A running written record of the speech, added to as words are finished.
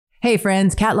Hey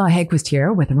friends, Kat Law Hegquist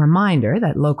here with a reminder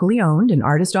that locally owned and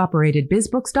artist-operated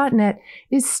bizbooks.net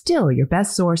is still your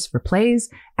best source for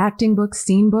plays, acting books,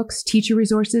 scene books, teacher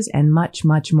resources, and much,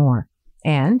 much more.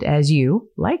 And as you,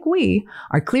 like we,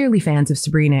 are clearly fans of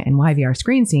Sabrina and YVR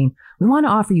Screen Scene, we want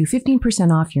to offer you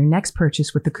 15% off your next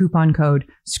purchase with the coupon code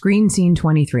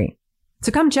SCREENSCENE23.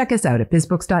 So come check us out at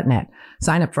bizbooks.net,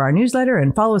 sign up for our newsletter,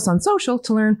 and follow us on social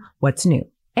to learn what's new.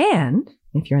 And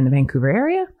if you're in the Vancouver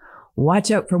area,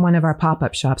 watch out for one of our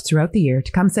pop-up shops throughout the year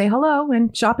to come say hello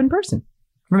and shop in person.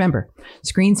 Remember,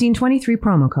 ScreenScene23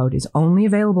 promo code is only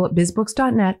available at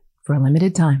bizbooks.net for a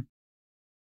limited time.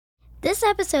 This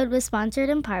episode was sponsored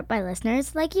in part by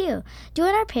listeners like you.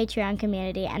 Join our Patreon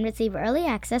community and receive early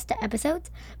access to episodes,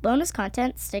 bonus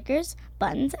content, stickers,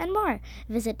 buttons, and more.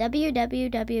 Visit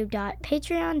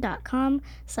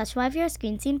www.patreon.com/YVR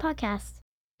Screen Scene Podcast.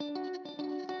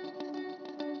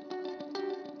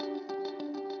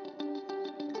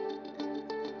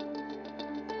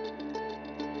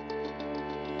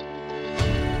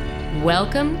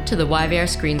 Welcome to the YVR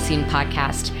Screen Scene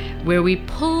Podcast, where we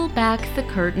pull back the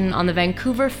curtain on the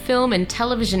Vancouver film and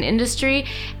television industry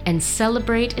and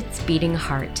celebrate its beating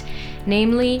heart,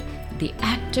 namely the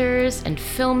actors and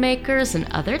filmmakers and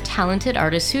other talented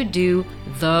artists who do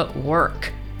the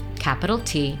work. Capital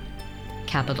T,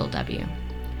 capital W.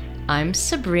 I'm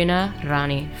Sabrina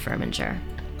Rani Furminger.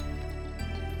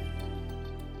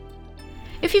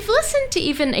 If you've listened to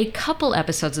even a couple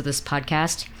episodes of this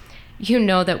podcast, you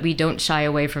know that we don't shy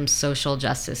away from social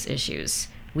justice issues.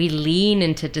 We lean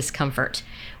into discomfort.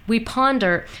 We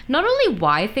ponder not only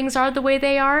why things are the way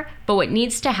they are, but what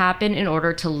needs to happen in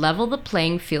order to level the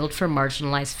playing field for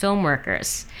marginalized film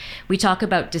workers. We talk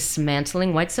about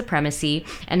dismantling white supremacy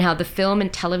and how the film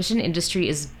and television industry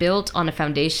is built on a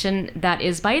foundation that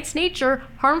is, by its nature,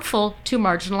 harmful to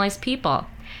marginalized people.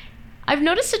 I've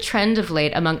noticed a trend of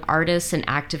late among artists and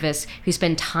activists who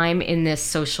spend time in this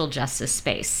social justice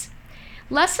space.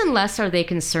 Less and less are they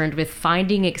concerned with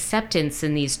finding acceptance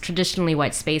in these traditionally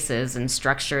white spaces and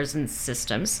structures and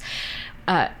systems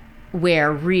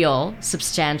where real,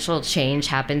 substantial change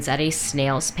happens at a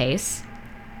snail's pace.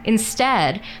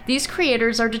 Instead, these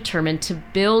creators are determined to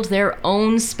build their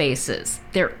own spaces,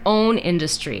 their own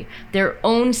industry, their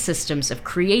own systems of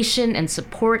creation and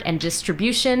support and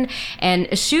distribution, and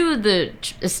eschew the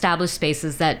established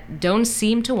spaces that don't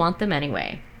seem to want them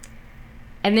anyway.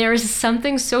 And there is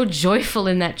something so joyful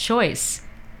in that choice.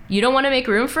 You don't want to make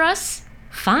room for us?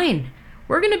 Fine.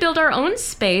 We're going to build our own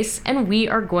space and we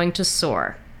are going to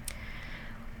soar.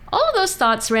 All of those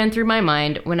thoughts ran through my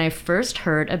mind when I first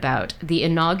heard about the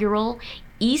inaugural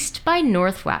East by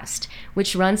Northwest,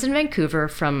 which runs in Vancouver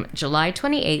from July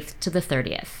 28th to the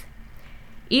 30th.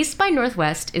 East by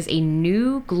Northwest is a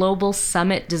new global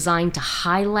summit designed to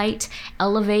highlight,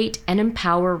 elevate, and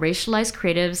empower racialized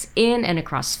creatives in and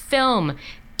across film,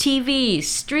 TV,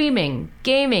 streaming,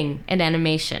 gaming, and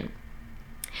animation.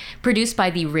 Produced by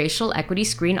the Racial Equity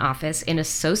Screen Office in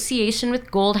association with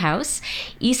Gold House,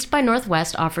 East by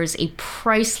Northwest offers a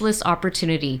priceless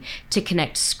opportunity to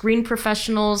connect screen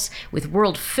professionals with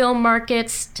world film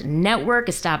markets, to network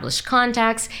established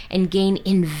contacts, and gain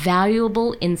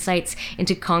invaluable insights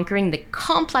into conquering the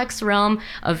complex realm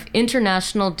of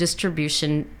international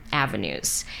distribution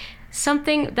avenues.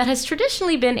 Something that has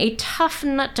traditionally been a tough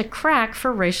nut to crack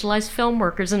for racialized film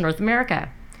workers in North America.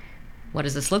 What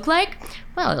does this look like?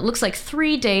 Well, it looks like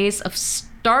 3 days of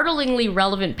startlingly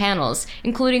relevant panels,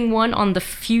 including one on the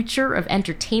future of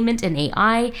entertainment and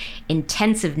AI,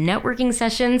 intensive networking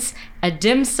sessions, a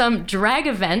dim sum drag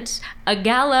event, a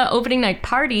gala opening night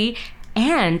party,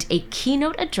 and a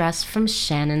keynote address from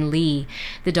Shannon Lee,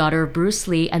 the daughter of Bruce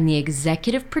Lee and the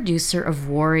executive producer of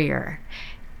Warrior.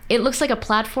 It looks like a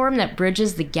platform that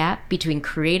bridges the gap between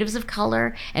creatives of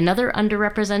color and other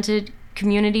underrepresented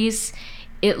communities.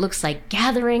 It looks like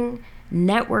gathering,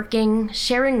 networking,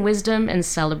 sharing wisdom, and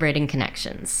celebrating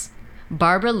connections.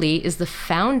 Barbara Lee is the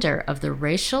founder of the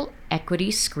Racial Equity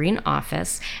Screen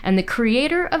Office and the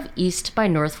creator of East by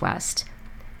Northwest.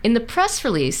 In the press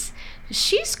release,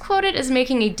 she's quoted as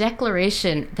making a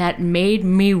declaration that made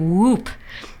me whoop.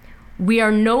 We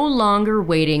are no longer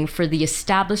waiting for the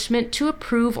establishment to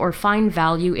approve or find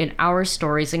value in our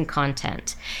stories and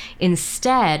content.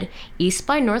 Instead, East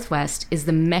by Northwest is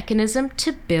the mechanism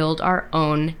to build our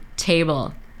own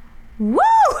table. Woo!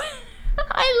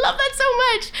 I love that so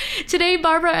much. Today,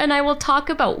 Barbara and I will talk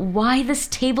about why this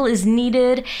table is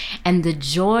needed and the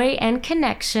joy and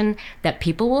connection that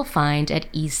people will find at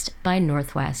East by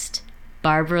Northwest.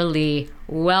 Barbara Lee,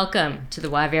 welcome to the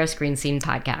YVR Screen Scene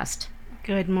Podcast.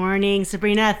 Good morning,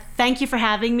 Sabrina. Thank you for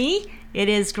having me. It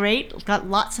is great. We've got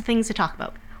lots of things to talk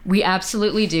about. We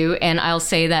absolutely do. And I'll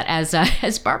say that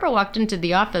as Barbara walked into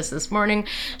the office this morning,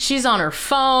 she's on her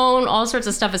phone, all sorts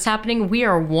of stuff is happening. We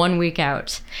are 1 week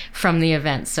out from the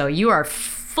event. So you are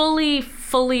fully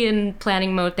in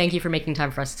planning mode. Thank you for making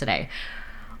time for us today.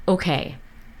 Okay.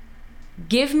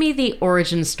 Give me the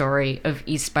origin story of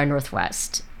East by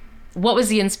Northwest. What was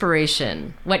the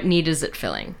inspiration? What need is it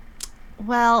filling?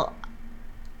 Well,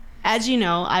 as you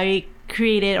know, I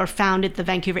created or founded the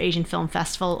Vancouver Asian Film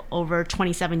Festival over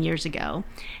 27 years ago.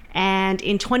 And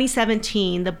in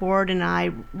 2017, the board and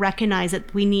I recognized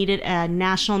that we needed an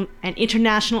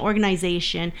international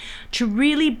organization to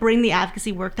really bring the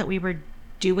advocacy work that we were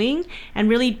doing and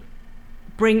really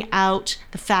bring out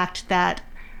the fact that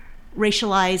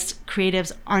racialized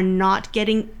creatives are not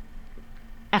getting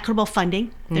equitable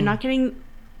funding. They're not getting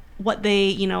what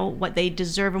they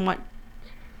deserve and what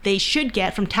they should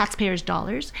get from taxpayers'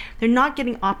 dollars. They're not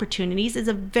getting opportunities. It's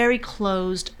a very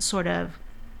closed sort of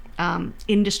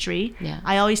industry. Yeah.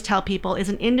 I always tell people it's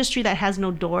an industry that has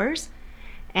no doors,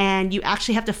 and you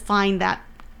actually have to find that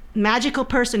magical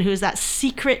person who's that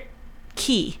secret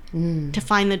key to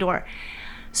find the door.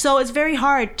 So it's very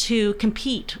hard to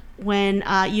compete when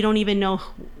you don't even know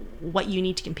what you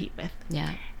need to compete with.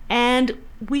 Yeah. And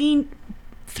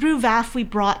through VAF, we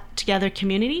brought together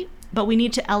community, but we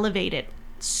need to elevate it.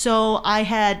 So I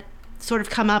had sort of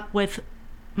come up with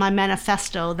my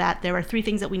manifesto that there are 3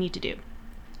 things that we need to do.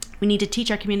 We need to teach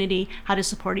our community how to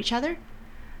support each other,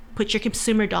 put your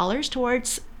consumer dollars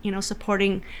towards,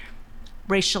 supporting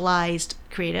racialized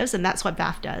creatives, and that's what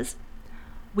VAF does.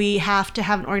 We have to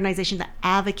have an organization that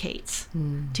advocates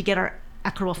to get our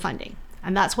equitable funding,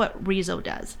 and that's what REZO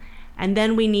does. And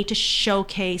then we need to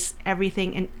showcase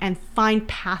everything and find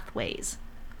pathways,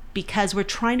 because we're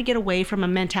trying to get away from a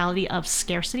mentality of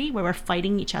scarcity where we're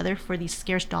fighting each other for these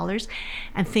scarce dollars,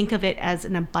 and think of it as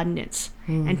an abundance.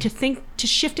 And to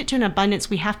shift it to an abundance,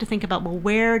 we have to think about, well,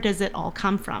 where does it all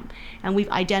come from? And we've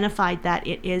identified that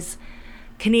it is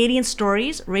Canadian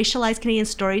stories, racialized Canadian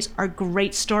stories are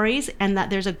great stories, and that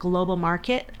there's a global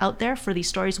market out there for these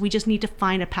stories. We just need to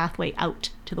find a pathway out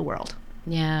to the world.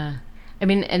 Yeah. I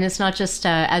mean, and it's not just,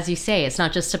 as you say, it's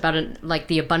not just about like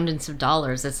the abundance of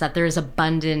dollars. It's that there is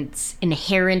abundance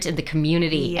inherent in the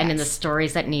community and in the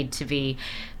stories that need to be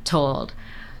told.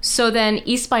 So then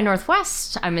East by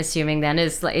Northwest, I'm assuming then,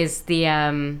 is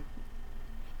the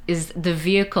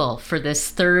vehicle for this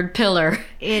third pillar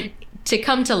to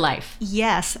come to life.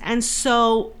 Yes. And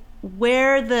so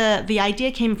where the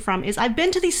idea came from is I've been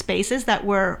to these spaces that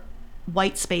were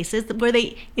white spaces where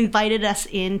they invited us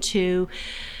in to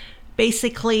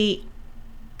basically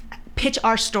pitch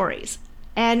our stories.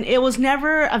 And it was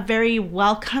never a very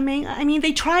welcoming,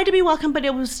 they tried to be welcome, but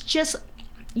it was just,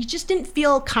 you just didn't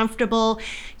feel comfortable.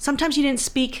 Sometimes you didn't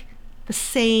speak the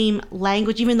same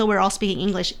language, even though we're all speaking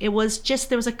English. It was just,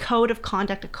 there was a code of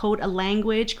conduct, a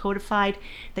language codified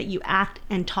that you act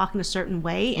and talk in a certain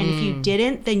way. And if you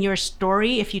didn't, then your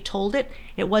story, if you told it,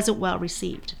 it wasn't well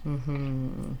received.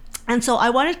 And so I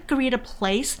wanted to create a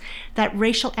place that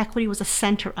racial equity was a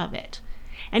center of it.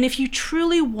 And if you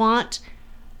truly want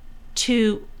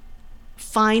to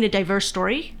find a diverse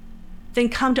story, then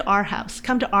come to our house,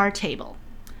 come to our table.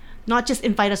 Not just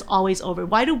invite us always over.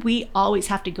 Why do we always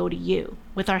have to go to you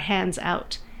with our hands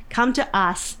out? Come to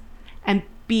us and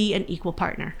be an equal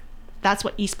partner. That's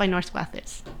what East by Northwest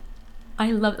is.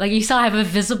 I love, like you saw, I have a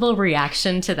visible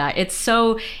reaction to that. It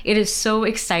is so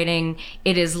exciting.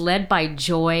 It is led by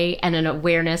joy and an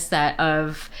awareness that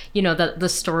of, the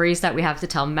stories that we have to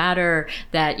tell matter,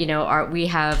 that, we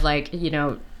have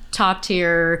top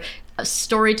tier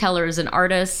storytellers and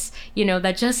artists,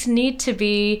 that just need to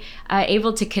be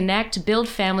able to connect, build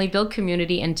family, build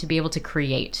community, and to be able to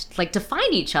create, to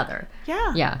find each other.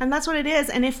 Yeah. And that's what it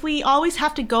is. And if we always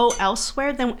have to go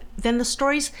elsewhere, then the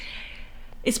stories,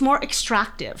 it's more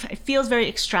extractive. It feels very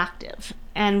extractive.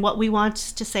 And what we want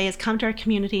to say is come to our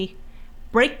community,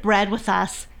 break bread with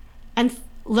us, and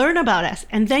learn about us.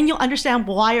 And then you'll understand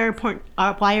why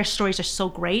our stories are so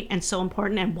great and so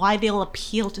important, and why they'll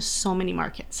appeal to so many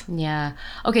markets. Yeah.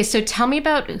 Okay, so tell me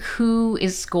about who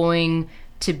is going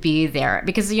to be there,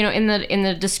 because in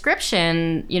the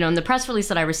description, in the press release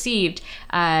that I received,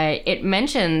 it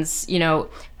mentions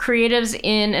creatives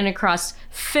in and across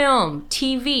film,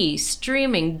 TV,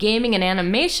 streaming, gaming, and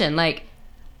animation.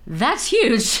 That's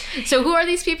huge. So who are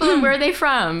these people and where are they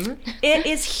from? It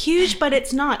is huge, but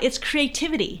it's not. It's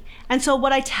creativity. And so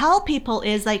what I tell people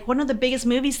is one of the biggest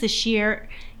movies this year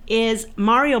is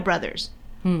Mario Brothers,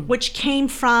 which came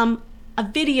from a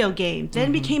video game,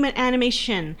 then became an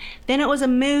animation, then it was a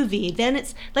movie, then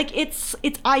it's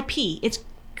IP, it's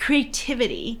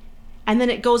creativity. and then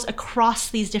it goes across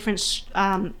these different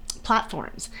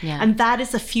platforms. Yeah. And that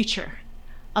is the future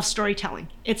of storytelling.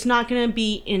 It's not going to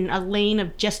be in a lane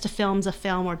of just a film's a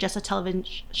film or just a television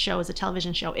show is a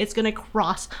television show. It's going to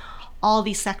cross all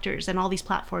these sectors and all these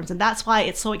platforms. And that's why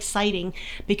it's so exciting,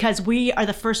 because we are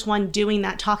the first one doing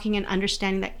that, talking and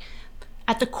understanding that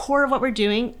at the core of what we're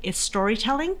doing is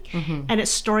storytelling, and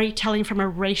it's storytelling from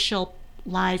a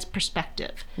racialized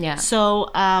perspective. Yeah.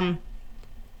 So,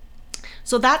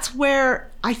 so that's where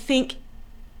I think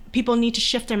people need to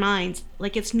shift their minds.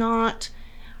 Like,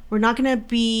 we're not going to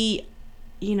be,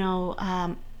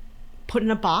 put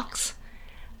in a box.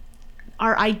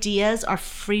 Our ideas are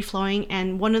free flowing.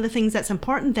 And one of the things that's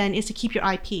important then is to keep your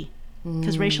IP,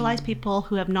 because racialized people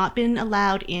who have not been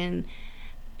allowed in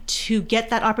to get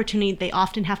that opportunity, they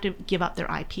often have to give up their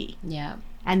IP. Yeah.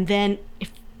 And then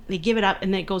if they give it up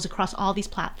and then it goes across all these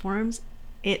platforms,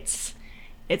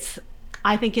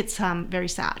 I think it's very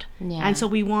sad. Yeah. And so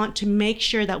we want to make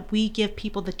sure that we give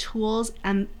people the tools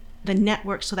and the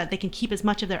network so that they can keep as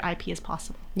much of their IP as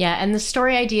possible. Yeah, and the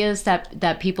story ideas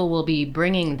that people will be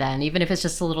bringing then, even if it's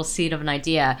just a little seed of an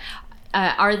idea,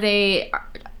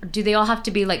 do they all have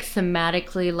to be like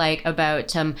thematically like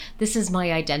about this is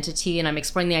my identity and I'm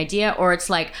exploring the idea, or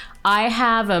it's like I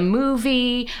have a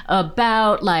movie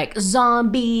about like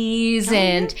zombies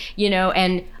and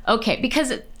okay,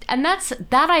 because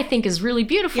that I think is really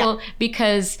beautiful,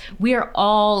 because we are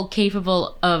all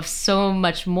capable of so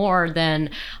much more than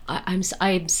I'm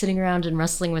sitting around and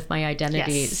wrestling with my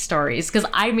identity stories. Because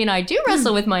I do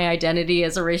wrestle with my identity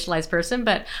as a racialized person,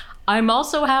 but I'm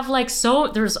also have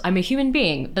I'm a human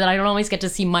being, but I don't always get to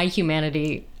see my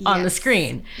humanity on the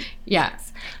screen. Yeah.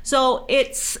 So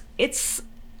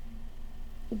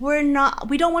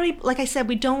we don't want to be, like I said,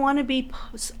 we don't want to be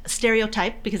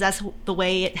stereotyped, because that's the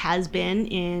way it has been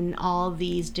in all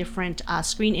these different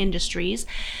screen industries.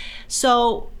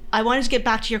 So I wanted to get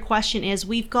back to your question is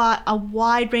we've got a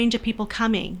wide range of people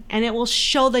coming, and it will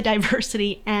show the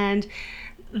diversity and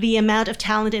the amount of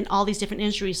talent in all these different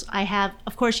industries. I have,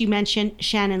 of course, you mentioned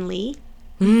Shannon Lee.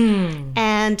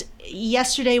 And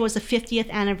yesterday was the 50th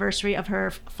anniversary of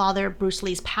her father, Bruce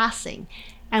Lee's passing.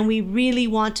 And we really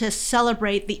want to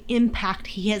celebrate the impact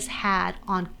he has had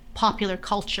on popular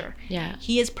culture. Yeah.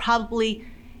 He is probably,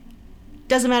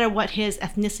 doesn't matter what his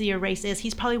ethnicity or race is,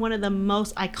 he's probably one of the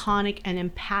most iconic and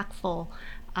impactful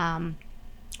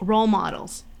role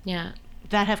models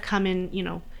that have come in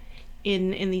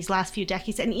these last few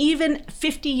decades. And even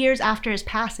 50 years after his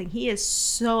passing, he is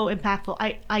so impactful.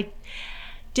 I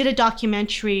did a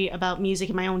documentary about music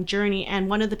in my own journey,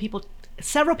 and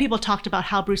several people talked about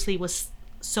how Bruce Lee was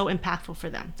so impactful for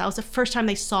them. That was the first time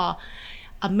they saw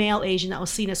a male Asian that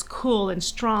was seen as cool and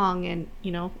strong,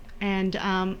 and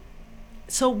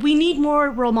so we need more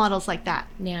role models like that.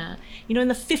 Yeah. In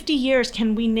the 50 years,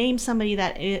 can we name somebody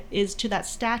that is to that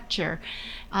stature,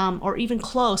 or even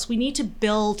close? We need to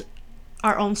build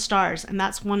our own stars, and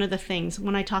that's one of the things.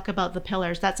 When I talk about the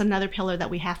pillars, that's another pillar that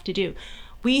we have to do.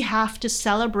 We have to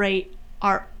celebrate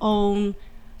our own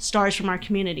stars from our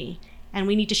community, and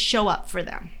we need to show up for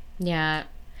them. Yeah.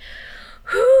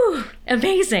 Whew,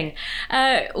 amazing.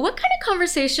 What kind of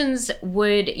conversations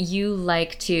would you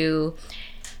like to,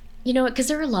 because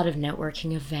there are a lot of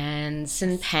networking events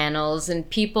and panels and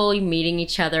people meeting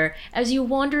each other. As you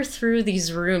wander through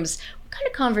these rooms, what kind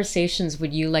of conversations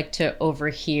would you like to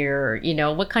overhear?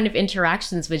 What kind of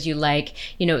interactions would you like,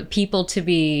 people to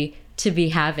be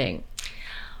having?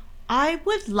 I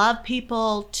would love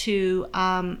people to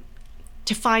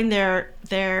find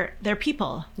their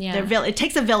people. Yeah. It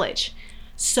takes a village.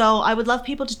 So I would love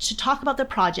people to talk about their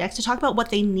projects, to talk about what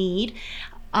they need.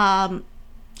 And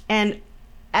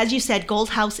as you said, Gold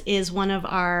House is one of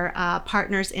our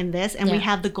partners in this, and we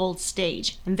have the Gold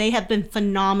Stage. And they have been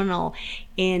phenomenal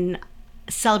in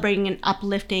celebrating and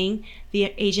uplifting the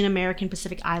Asian American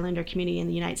Pacific Islander community in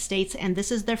the United States. And this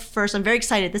is their first, I'm very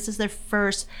excited, this is their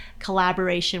first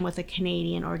collaboration with a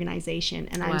Canadian organization.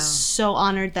 And I'm so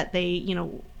honored that they,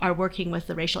 are working with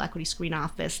the Racial Equity Screen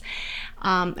Office.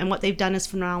 And what they've done is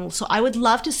phenomenal. So I would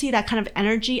love to see that kind of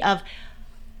energy of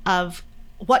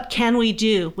what can we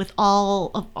do with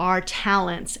all of our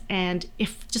talents, and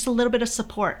if just a little bit of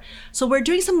support. So we're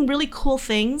doing some really cool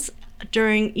things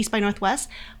during East by Northwest.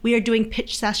 We are doing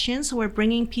pitch sessions. So we're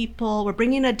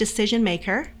bringing a decision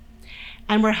maker,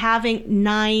 and we're having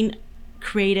 9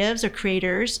 creatives or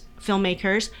creators,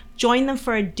 filmmakers, join them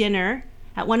for a dinner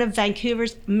at one of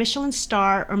Vancouver's Michelin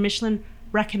star or Michelin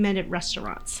recommended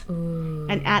restaurants. Ooh.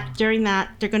 And during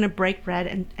that, they're going to break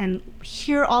bread and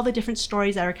hear all the different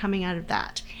stories that are coming out of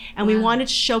that. And we wanted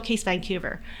to showcase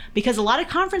Vancouver, because a lot of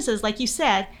conferences, like you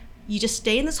said, you just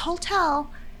stay in this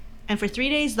hotel And for 3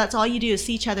 days, that's all you do is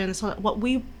see each other. And so what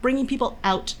we bringing people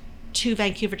out to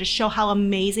Vancouver to show how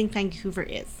amazing Vancouver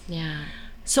is. Yeah.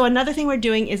 So another thing we're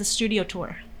doing is a studio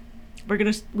tour.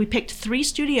 We picked 3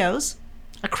 studios,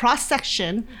 a cross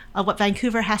section of what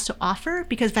Vancouver has to offer,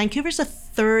 because Vancouver's the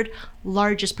 3rd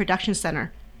largest production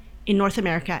center in North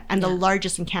America and the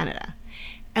largest in Canada.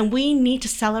 And we need to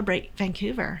celebrate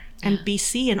Vancouver and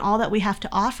BC and all that we have to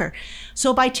offer.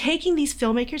 So by taking these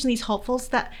filmmakers and these hopefuls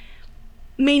that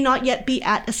may not yet be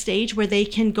at a stage where they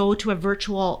can go to a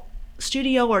virtual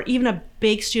studio or even a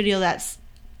big studio that's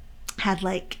had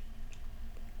like,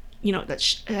 that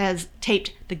has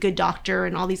taped The Good Doctor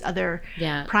and all these other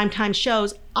primetime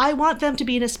shows, I want them to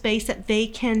be in a space that they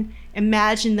can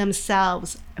imagine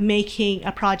themselves making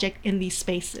a project in these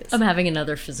spaces. I'm having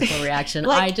another physical reaction.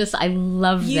 I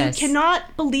love this. You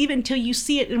cannot believe until you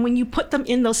see it. And when you put them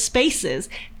in those spaces,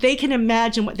 they can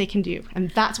imagine what they can do.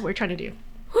 And that's what we're trying to do.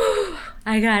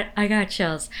 I got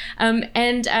chills.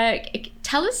 And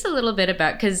tell us a little bit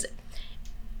about, because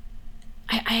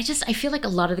I feel like a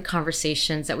lot of the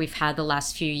conversations that we've had the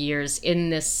last few years in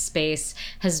this space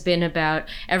has been about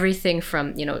everything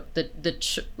from,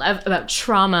 about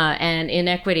trauma and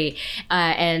inequity.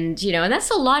 And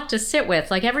that's a lot to sit with.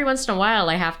 Like every once in a while,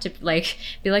 I have to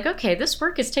be like, okay, this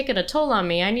work is taking a toll on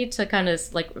me. I need to kind of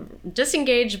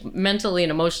disengage mentally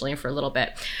and emotionally for a little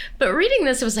bit. But reading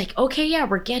this, it was like, okay, yeah,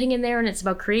 we're getting in there and it's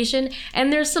about creation.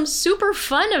 And there's some super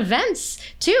fun events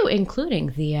too, including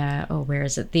the, where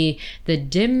is it? The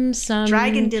dim sum.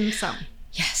 Dragon dim sum.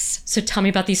 Yes. So tell me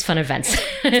about these fun events.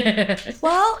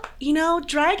 Well,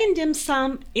 Dragon dim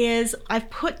sum is,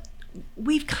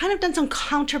 we've kind of done some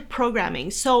counter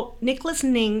programming. So Nicholas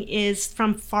Ning is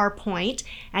from Farpoint,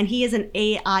 and he is an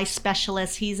AI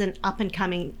specialist. He's an up and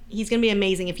coming. He's going to be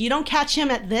amazing. If you don't catch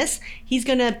him at this, he's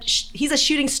a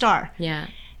shooting star. Yeah.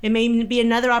 It may be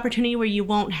another opportunity where you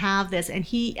won't have this. And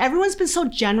everyone's been so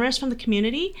generous from the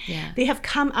community. Yeah. They have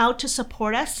come out to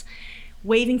support us,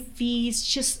 waiving fees,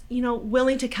 just,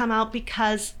 willing to come out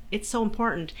because it's so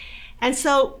important. And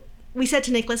so we said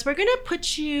to Nicholas, we're going to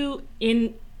put you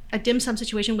in a dim sum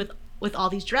situation with all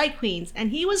these drag queens.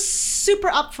 And he was super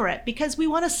up for it because we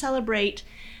want to celebrate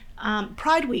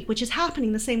Pride Week, which is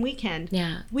happening the same weekend.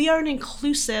 Yeah. We are an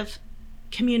inclusive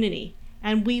community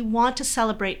and we want to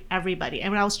celebrate everybody.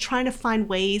 And I was trying to find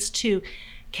ways to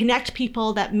connect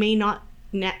people that may not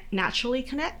naturally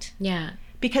connect. Yeah.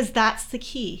 Because that's the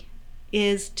key,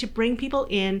 is to bring people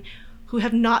in who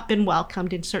have not been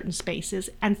welcomed in certain spaces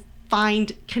and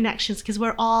find connections, because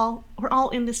we're all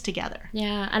in this together.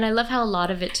 Yeah, and I love how a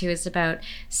lot of it too is about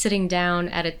sitting down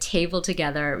at a table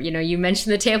together. You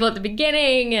mentioned the table at the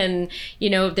beginning, and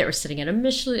they were sitting at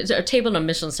a table in a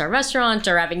Michelin star restaurant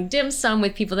or having dim sum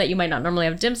with people that you might not normally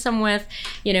have dim sum with.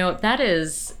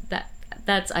 I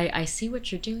see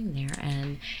what you're doing there,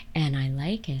 and I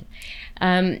like it.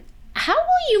 How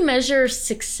will you measure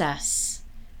success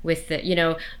with it?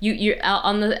 You're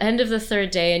on the end of the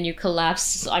 3rd day and you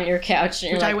collapse on your couch.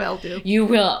 And Which I will do. You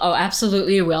will. Oh,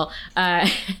 absolutely you will.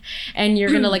 And you're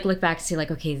going to look back and see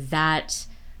okay, that's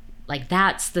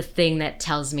the thing that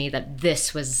tells me that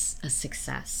this was a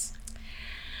success.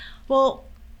 Well,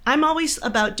 I'm always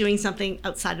about doing something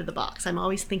outside of the box. I'm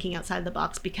always thinking outside of the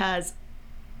box because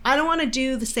I don't want to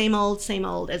do the same old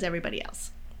as everybody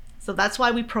else. So that's why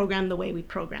we program the way we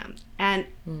program. And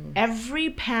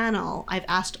every panel, I've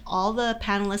asked all the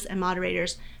panelists and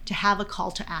moderators to have a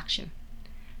call to action.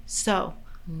 So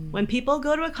when people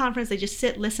go to a conference, they just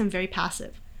sit, listen, very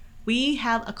passive. We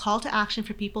have a call to action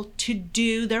for people to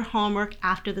do their homework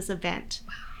after this event.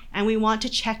 Wow. And we want to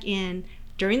check in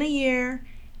during the year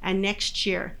and next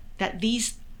year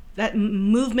that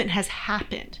movement has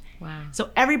happened. Wow.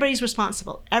 So everybody's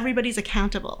responsible. Everybody's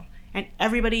accountable. And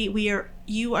everybody,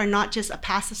 you are not just a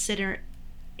passive sitter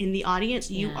in the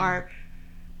audience. You are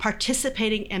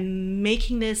participating and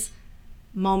making this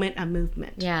moment a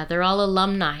movement. Yeah, they're all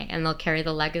alumni, and they'll carry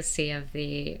the legacy of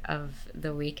the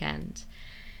weekend.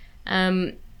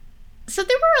 So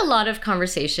there were a lot of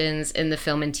conversations in the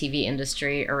film and TV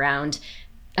industry around,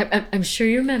 I'm sure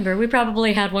you remember, we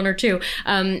probably had one or two,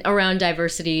 around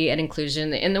diversity and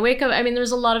inclusion in the wake of,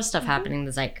 there's a lot of stuff happening in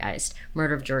the zeitgeist.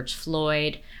 Murder of George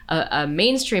Floyd, a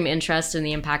mainstream interest in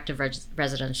the impact of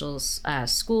residential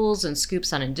schools and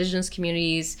scoops on Indigenous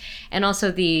communities, and also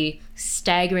the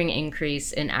staggering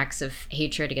increase in acts of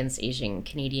hatred against Asian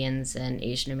Canadians and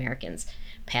Asian Americans.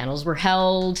 Panels were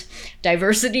held,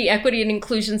 diversity, equity, and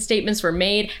inclusion statements were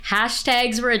made,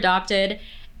 hashtags were adopted,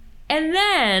 and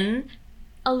then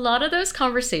a lot of those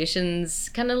conversations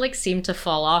kind of seemed to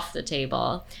fall off the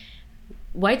table.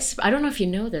 I don't know if you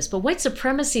know this, but white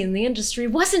supremacy in the industry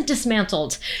wasn't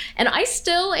dismantled. And I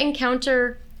still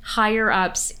encounter higher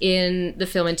ups in the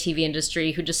film and TV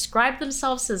industry who describe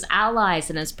themselves as allies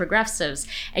and as progressives,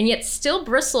 and yet still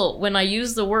bristle when I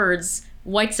use the words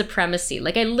white supremacy.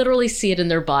 Like, I literally see it in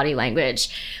their body language.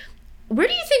 Where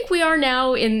do you think we are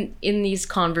now in these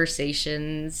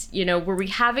conversations? You know, were we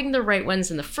having the right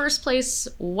ones in the first place?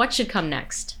 What should come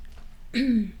next?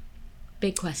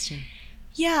 Big question.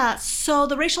 Yeah, so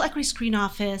the Racial Equity Screen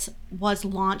Office was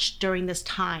launched during this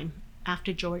time,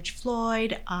 after George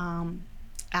Floyd,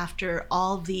 after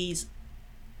all these,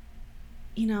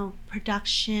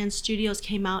 production studios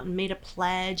came out and made a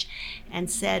pledge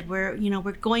and said, we're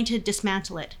going to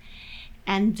dismantle it.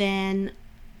 And then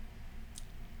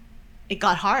it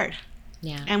got hard.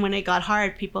 Yeah. And when it got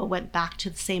hard, people went back to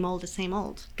the same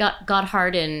old. Got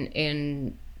hard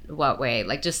in what way?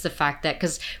 Like, just the fact that,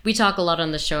 because we talk a lot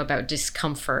on the show about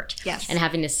discomfort. Yes. And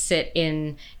having to sit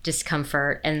in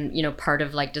discomfort, and part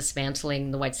of like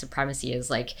dismantling the white supremacy is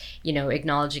like,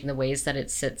 acknowledging the ways that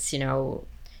it sits,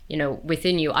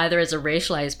 within you, either as a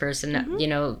racialized person,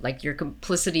 like your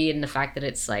complicity in the fact that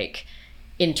it's like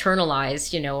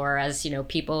internalized, or as,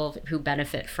 people who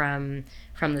benefit from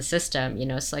the system,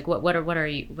 it's like, what are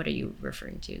you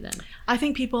referring to then? I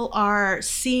think people are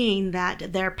seeing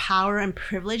that their power and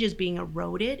privilege is being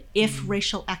eroded if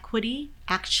racial equity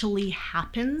actually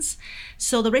happens.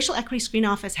 So the Racial Equity Screen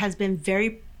Office has been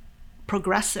very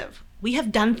progressive. We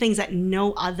have done things that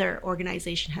no other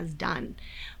organization has done.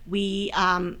 We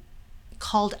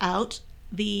called out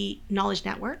the Knowledge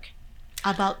Network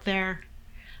about their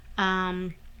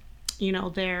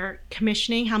their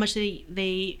commissioning, how much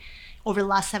they over the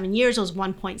last 7 years, it was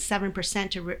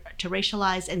 1.7% to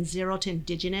racialized and 0% to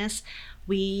Indigenous.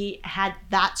 We had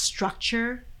that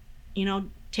structure,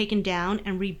 taken down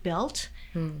and rebuilt.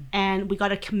 And we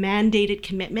got a mandated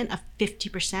commitment of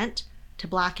 50% to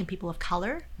Black and people of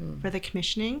color for the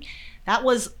commissioning. That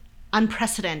was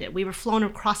unprecedented. We were flown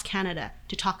across Canada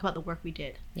to talk about the work we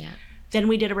did. Yeah. Then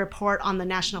we did a report on the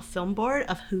National Film Board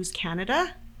of Who's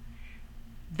Canada.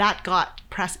 That got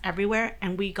press everywhere,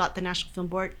 and we got the National Film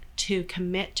Board to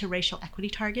commit to racial equity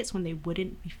targets when they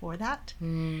wouldn't before that.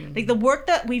 Like, the work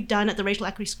that we've done at the Racial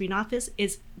Equity Screen Office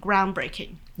is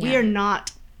groundbreaking. Yeah.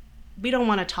 We don't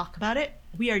want to talk about it.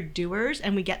 We are doers,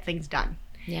 and we get things done.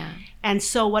 Yeah. And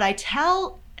so what I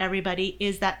tell everybody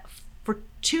is that for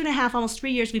 2.5, almost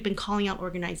 3 years, we've been calling out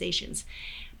organizations,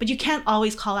 but you can't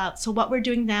always call out. So what we're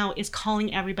doing now is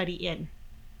calling everybody in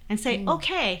and say,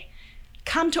 okay,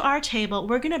 come to our table.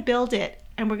 We're going to build it,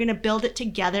 and we're going to build it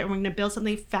together, and we're going to build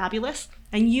something fabulous.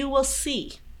 And you will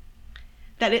see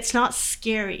that it's not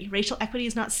scary. Racial equity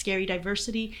is not scary.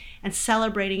 Diversity and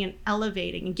celebrating and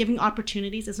elevating and giving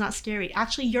opportunities is not scary.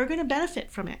 Actually, you're going to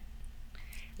benefit from it.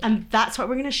 And that's what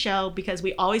we're going to show, because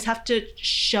we always have to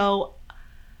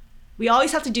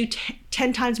do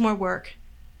 10 times more work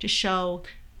to show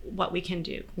what we can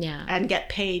do. Yeah. And get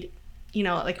paid,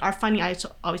 like our funding. I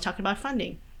always talk about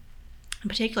funding. In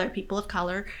particular, people of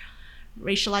color,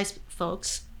 racialized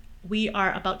folks, we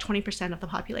are about 20% of the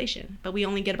population, but we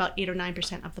only get about 8 or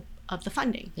 9% of the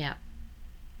funding. Yeah.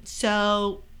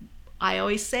 So I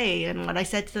always say, and what I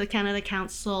said to the Canada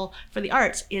Council for the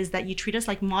Arts, is that you treat us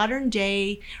like modern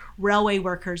day railway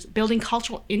workers building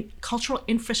cultural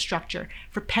infrastructure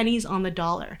for pennies on the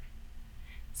dollar.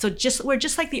 So we're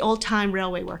just like the old time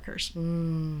railway workers.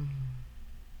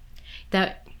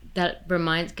 That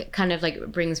reminds, kind of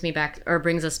like brings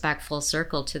us back full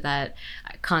circle to that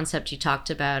concept you talked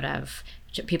about of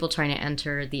people trying to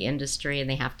enter the industry, and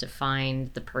they have to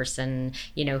find the person,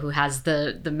 who has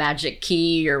the magic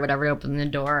key or whatever to open the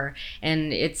door.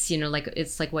 And it's,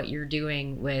 it's like what you're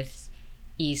doing with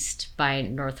East by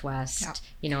Northwest.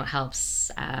 Yeah. It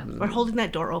helps. We're holding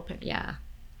that door open. Yeah.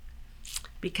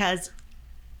 Because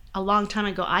a long time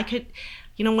ago, I could,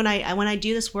 when I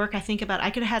do this work, I think about, I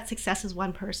could have had success as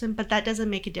one person, but that doesn't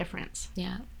make a difference.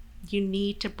 Yeah. You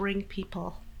need to bring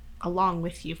people along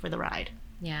with you for the ride.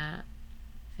 Yeah.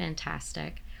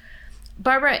 Fantastic.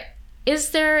 Barbara,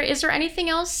 is there anything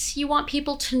else you want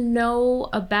people to know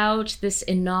about this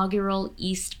inaugural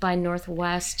East by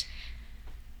Northwest?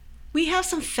 We have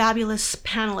some fabulous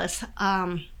panelists.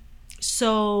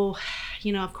 So,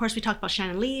 of course, we talked about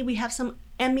Shannon Lee. We have some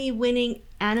Emmy-winning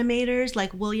animators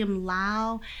like William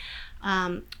Lau.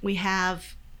 We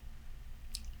have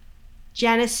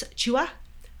Janice Chua,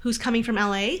 who's coming from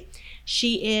LA.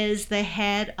 She is the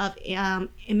head of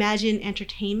Imagine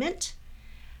Entertainment.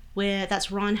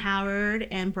 That's Ron Howard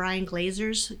and Brian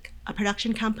Glazer's a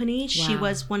production company. Wow. She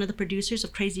was one of the producers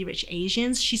of Crazy Rich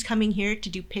Asians. She's coming here to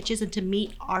do pitches and to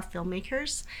meet our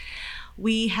filmmakers.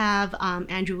 We have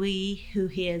Andrew Lee, who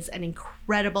is an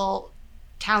incredible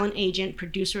talent agent,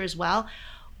 producer as well.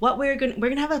 What we're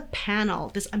gonna have a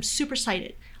panel. I'm super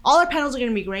excited. All our panels are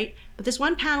gonna be great, but this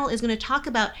one panel is gonna talk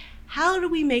about how do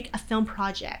we make a film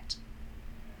project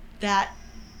that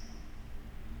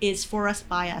is for us,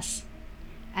 by us,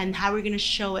 and how we're gonna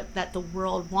show it that the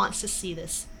world wants to see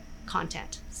this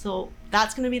content. So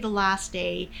that's gonna be the last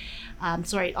day. On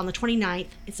the 29th,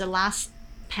 it's the last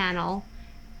panel.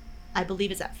 I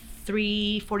believe it's at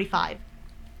 3:45.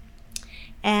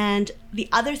 And the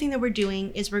other thing that we're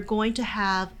doing is we're going to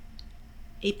have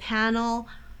a panel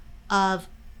of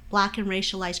Black and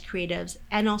racialized creatives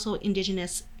and also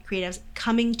Indigenous creatives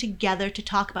coming together to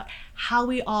talk about how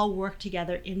we all work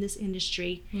together in this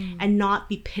industry and not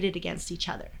be pitted against each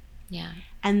other. Yeah.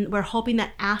 And we're hoping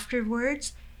that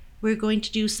afterwards, we're going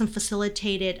to do some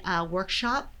facilitated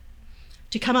workshop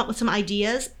to come up with some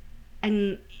ideas.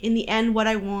 And in the end, what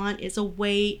I want is a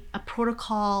way, a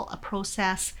protocol, a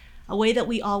process, a way that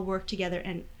we all work together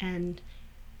and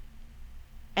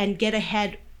get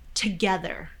ahead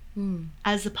together,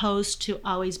 as opposed to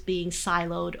always being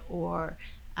siloed or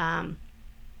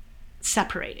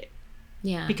separated.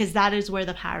 Yeah. Because that is where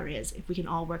the power is, if we can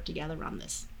all work together on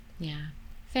this. Yeah.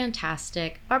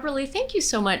 Fantastic. Barbara Lee, thank you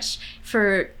so much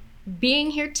for being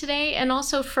here today, and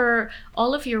also for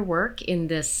all of your work in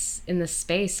this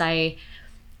space.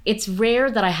 It's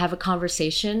rare that I have a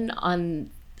conversation on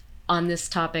this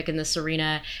topic in this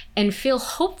arena and feel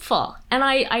hopeful. And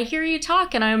I hear you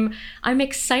talk, and I'm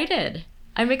excited.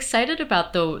 I'm excited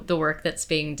about the work that's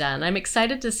being done. I'm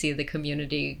excited to see the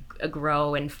community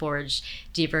grow and forge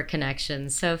deeper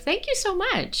connections. So thank you so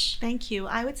much. Thank you.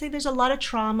 I would say there's a lot of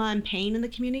trauma and pain in the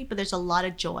community, but there's a lot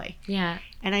of joy. Yeah.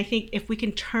 And I think if we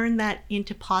can turn that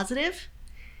into positive,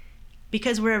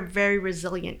 because we're a very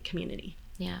resilient community.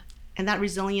 Yeah. And that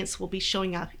resilience will be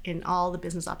showing up in all the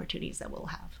business opportunities that we'll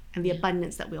have and the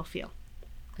abundance that we'll feel.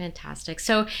 Fantastic.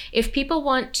 So if people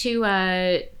want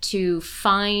to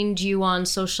find you on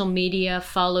social media,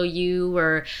 follow you,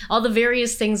 or all the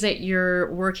various things that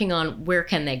you're working on, where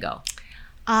can they go?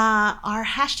 Our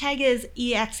hashtag is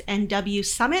EXNW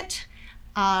Summit,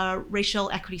 Racial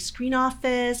Equity Screen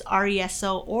Office,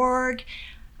 RESO.org,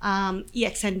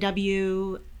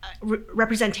 EXNW,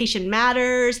 Representation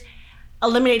Matters.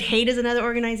 Eliminate Hate is another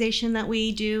organization that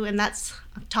we do, and that's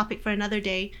a topic for another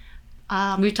day.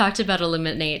 We've talked about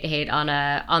Eliminate Hate on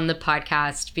the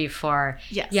podcast before.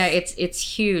 Yes. Yeah,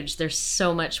 it's huge. There's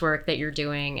so much work that you're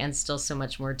doing, and still so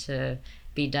much more to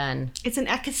be done. It's an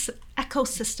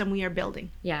ecosystem we are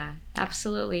building. Yeah,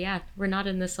 absolutely. Yeah, we're not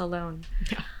in this alone.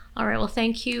 Yeah. All right. Well,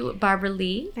 thank you, Barbara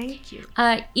Lee. Thank you.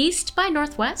 East by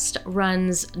Northwest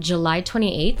runs July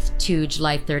 28th to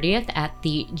July 30th at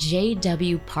the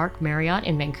JW Park Marriott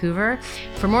in Vancouver.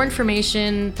 For more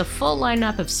information, the full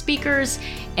lineup of speakers,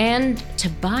 and to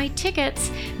buy tickets,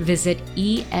 visit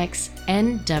exnw.org.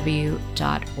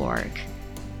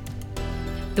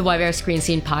 The YVR Screen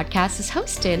Scene podcast is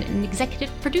hosted and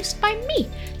executive produced by me,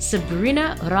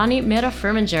 Sabrina Rani Mera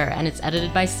Firminger, and it's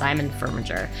edited by Simon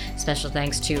Firminger. Special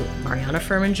thanks to Mariana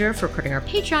Firminger for putting our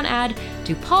Patreon ad,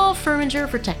 to Paul Firminger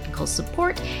for technical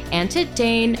support, and to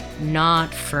Dane,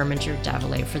 not Firminger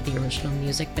Davalay, for the original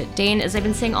music. But Dane, as I've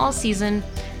been saying all season,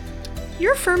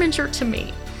 you're Firminger to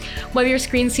me. YVR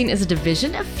Screen Scene is a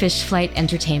division of Fish Flight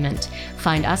Entertainment.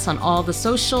 Find us on all the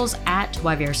socials at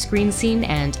YVR Screen Scene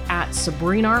and at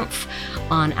SabrinaRmph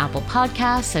on Apple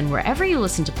Podcasts and wherever you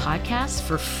listen to podcasts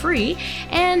for free,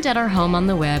 and at our home on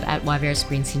the web at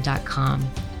yvrscreenscene.com.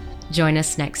 Join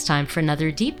us next time for another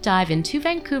deep dive into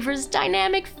Vancouver's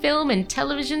dynamic film and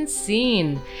television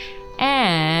scene.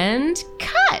 And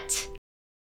cut!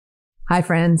 Hi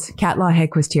friends, Kat Law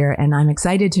Hegquist here, and I'm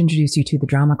excited to introduce you to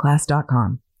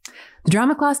thedramaclass.com.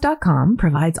 TheDramaClass.com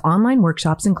provides online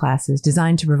workshops and classes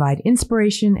designed to provide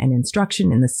inspiration and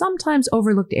instruction in the sometimes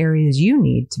overlooked areas you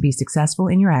need to be successful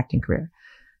in your acting career.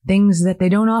 Things that they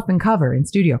don't often cover in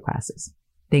studio classes.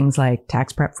 Things like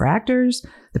tax prep for actors,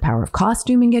 the power of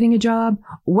costume in getting a job,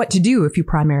 what to do if you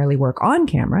primarily work on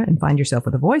camera and find yourself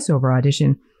with a voiceover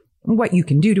audition, what you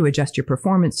can do to adjust your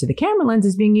performance to the camera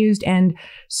lenses being used, and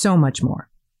so much more.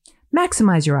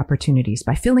 Maximize your opportunities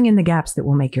by filling in the gaps that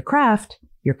will make your craft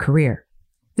your career.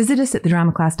 Visit us at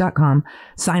thedramaclass.com,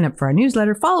 sign up for our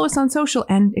newsletter, follow us on social,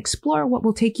 and explore what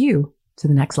will take you to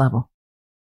the next level.